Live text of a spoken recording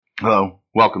Hello,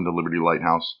 welcome to Liberty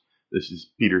Lighthouse. This is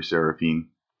Peter Serafine.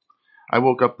 I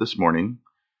woke up this morning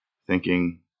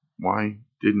thinking, why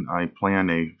didn't I plan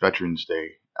a Veterans Day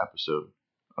episode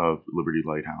of Liberty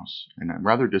Lighthouse? And I'm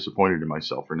rather disappointed in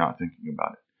myself for not thinking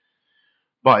about it.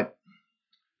 But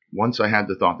once I had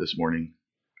the thought this morning,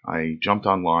 I jumped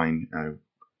online,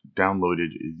 downloaded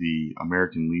the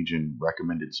American Legion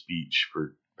recommended speech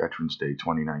for Veterans Day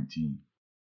 2019.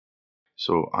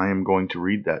 So I am going to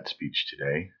read that speech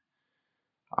today.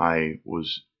 I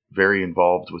was very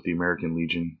involved with the American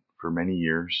Legion for many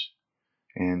years,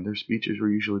 and their speeches were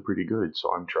usually pretty good,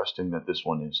 so I'm trusting that this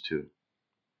one is too.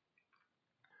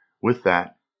 With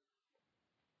that,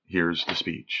 here's the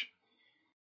speech.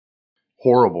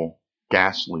 Horrible,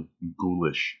 ghastly, and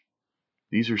ghoulish.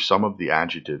 These are some of the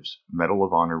adjectives Medal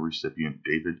of Honor recipient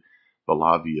David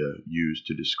Bellavia used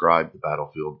to describe the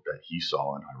battlefield that he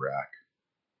saw in Iraq.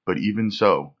 But even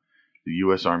so, the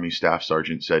U.S. Army Staff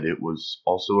Sergeant said it was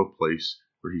also a place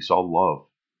where he saw love.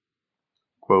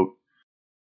 Quote,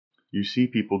 "You see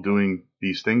people doing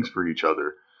these things for each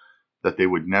other that they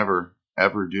would never,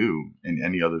 ever do in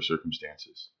any other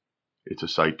circumstances. It's a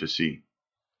sight to see."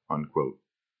 Unquote.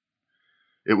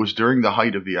 It was during the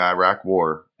height of the Iraq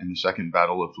War and the Second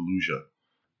Battle of Fallujah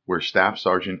where Staff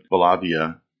Sergeant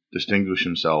Bellavia distinguished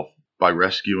himself by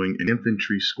rescuing an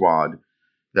infantry squad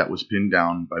that was pinned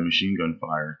down by machine gun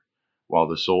fire while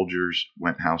the soldiers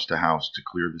went house to house to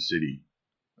clear the city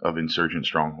of insurgent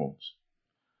strongholds.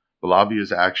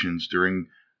 Bellavia's actions during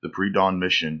the pre-dawn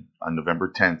mission on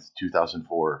November 10,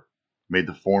 2004, made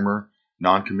the former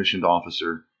non-commissioned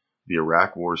officer the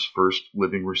Iraq War's first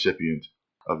living recipient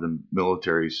of the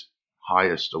military's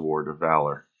highest award of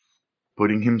valor.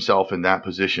 Putting himself in that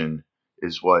position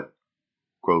is what,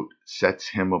 quote, sets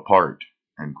him apart,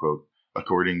 end quote,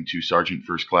 according to Sergeant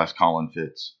First Class Colin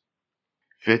Fitz.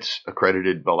 Fitz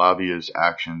accredited Bellavia's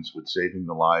actions with saving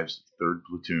the lives of the 3rd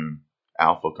Platoon,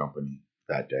 Alpha Company,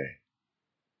 that day.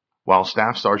 While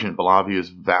Staff Sergeant Bellavia's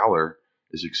valor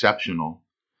is exceptional,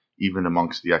 even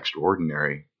amongst the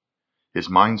extraordinary, his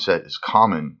mindset is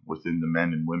common within the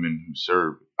men and women who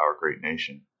serve our great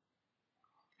nation.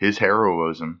 His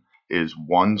heroism is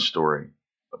one story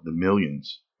of the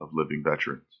millions of living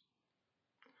veterans.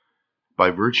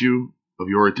 By virtue of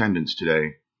your attendance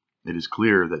today, it is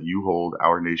clear that you hold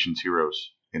our nation's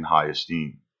heroes in high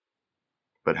esteem.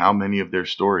 But how many of their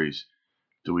stories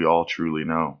do we all truly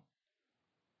know?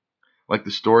 Like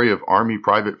the story of Army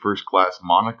Private First Class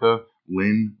Monica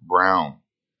Lynn Brown.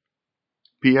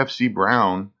 PFC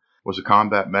Brown was a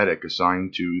combat medic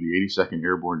assigned to the 82nd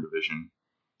Airborne Division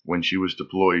when she was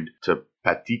deployed to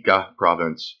Paktika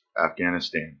Province,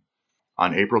 Afghanistan.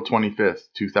 On April 25,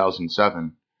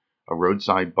 2007, a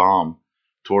roadside bomb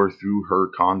tore through her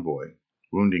convoy,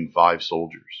 wounding 5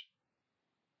 soldiers.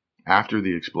 After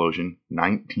the explosion,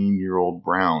 19-year-old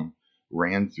Brown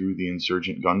ran through the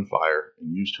insurgent gunfire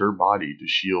and used her body to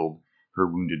shield her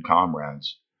wounded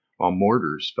comrades, while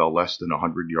mortars fell less than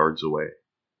 100 yards away.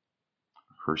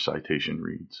 Her citation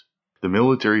reads, "The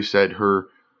military said her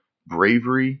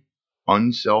bravery,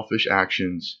 unselfish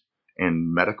actions,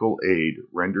 and medical aid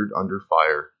rendered under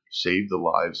fire saved the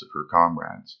lives of her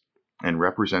comrades and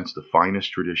represents the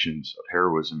finest traditions of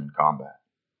heroism in combat.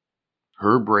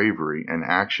 Her bravery and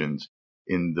actions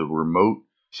in the remote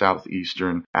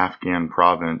southeastern Afghan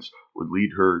province would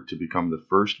lead her to become the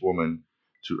first woman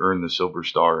to earn the Silver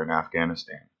Star in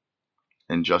Afghanistan,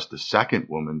 and just the second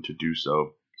woman to do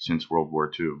so since World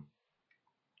War II.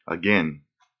 Again,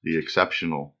 the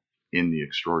exceptional in the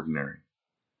extraordinary.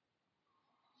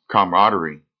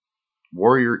 Camaraderie,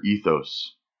 warrior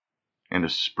ethos, and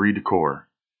esprit de corps,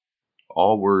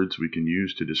 all words we can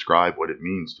use to describe what it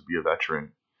means to be a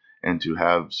veteran and to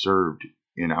have served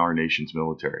in our nation's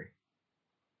military.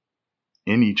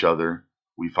 In each other,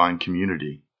 we find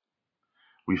community.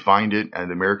 We find it at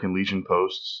American Legion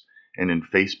posts and in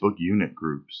Facebook unit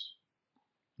groups.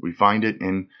 We find it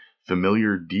in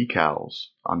familiar decals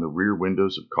on the rear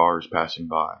windows of cars passing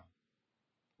by.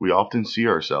 We often see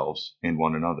ourselves in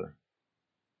one another.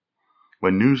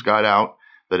 When news got out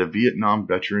that a Vietnam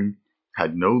veteran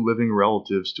had no living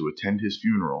relatives to attend his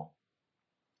funeral,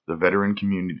 the veteran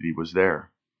community was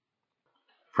there.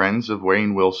 Friends of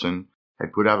Wayne Wilson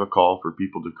had put out a call for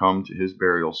people to come to his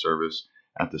burial service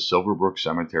at the Silverbrook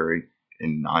Cemetery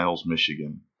in Niles,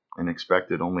 Michigan, and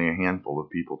expected only a handful of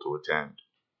people to attend.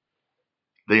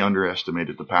 They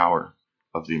underestimated the power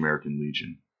of the American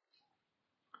Legion.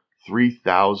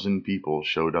 3,000 people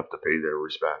showed up to pay their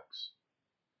respects.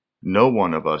 No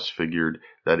one of us figured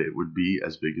that it would be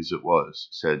as big as it was,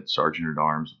 said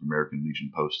Sergeant-at-Arms of American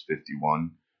Legion Post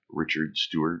 51, Richard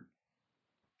Stewart.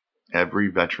 Every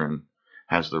veteran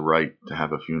has the right to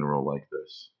have a funeral like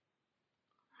this.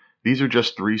 These are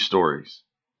just 3 stories.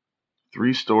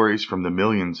 3 stories from the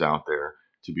millions out there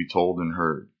to be told and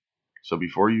heard. So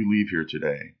before you leave here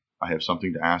today, I have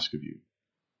something to ask of you.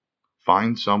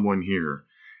 Find someone here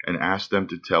and ask them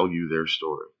to tell you their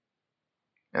story.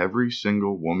 Every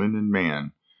single woman and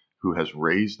man who has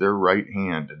raised their right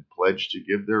hand and pledged to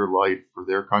give their life for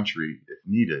their country if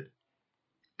needed,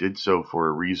 did so for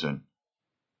a reason.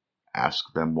 Ask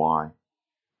them why.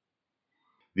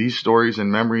 These stories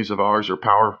and memories of ours are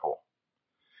powerful.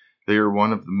 They are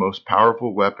one of the most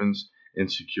powerful weapons in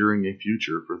securing a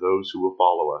future for those who will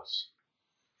follow us.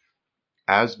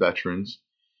 As veterans,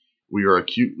 we are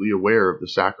acutely aware of the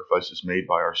sacrifices made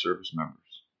by our service members.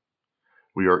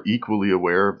 We are equally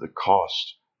aware of the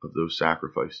cost of those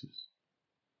sacrifices.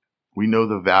 We know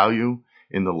the value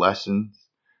in the lessons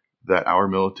that our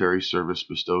military service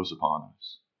bestows upon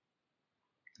us.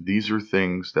 These are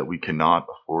things that we cannot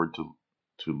afford to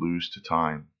lose to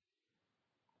time.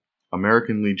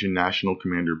 American Legion National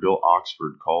Commander Bill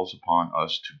Oxford calls upon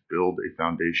us to build a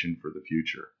foundation for the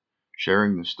future,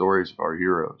 sharing the stories of our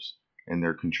heroes and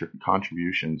their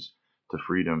contributions to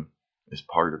freedom is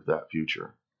part of that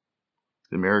future.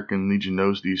 The American Legion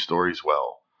knows these stories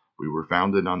well. We were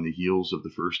founded on the heels of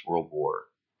the First World War.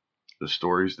 The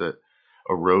stories that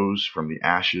arose from the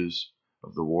ashes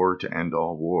of the war to end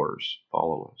all wars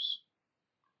follow us.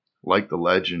 Like the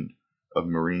legend of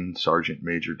Marine Sergeant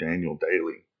Major Daniel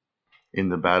Daly in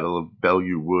the Battle of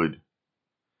Belleau Wood,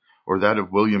 or that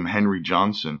of William Henry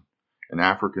Johnson, an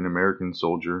African-American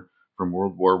soldier from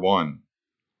World War I,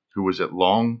 who was at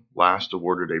long last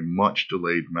awarded a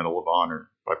much-delayed Medal of Honor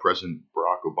by President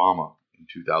Barack Obama in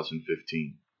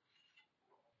 2015.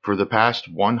 For the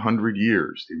past 100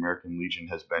 years, the American Legion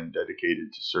has been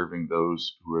dedicated to serving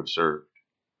those who have served.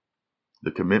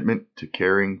 The commitment to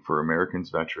caring for Americans'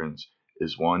 veterans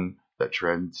is one that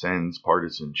transcends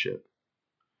partisanship.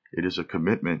 It is a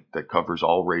commitment that covers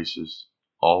all races,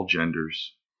 all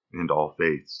genders, and all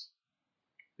faiths.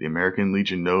 The American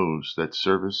Legion knows that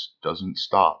service doesn't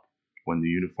stop when the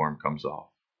uniform comes off.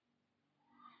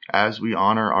 As we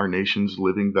honor our nation's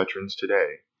living veterans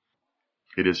today,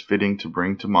 it is fitting to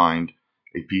bring to mind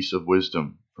a piece of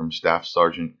wisdom from Staff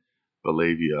Sergeant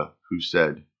Bellavia, who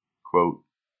said, quote,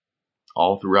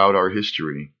 "All throughout our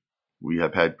history, we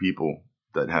have had people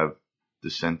that have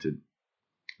dissented,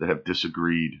 that have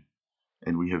disagreed,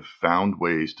 and we have found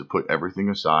ways to put everything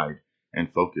aside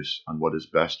and focus on what is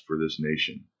best for this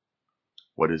nation,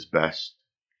 what is best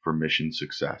for mission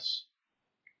success."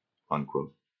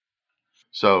 Unquote.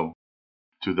 So,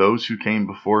 to those who came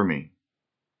before me,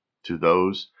 to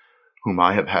those whom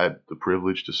I have had the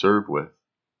privilege to serve with,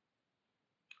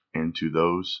 and to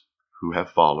those who have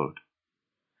followed,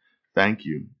 thank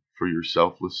you for your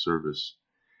selfless service,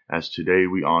 as today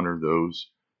we honor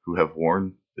those who have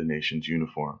worn the nation's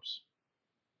uniforms.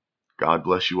 God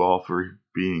bless you all for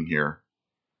being here.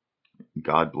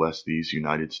 God bless these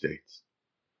United States.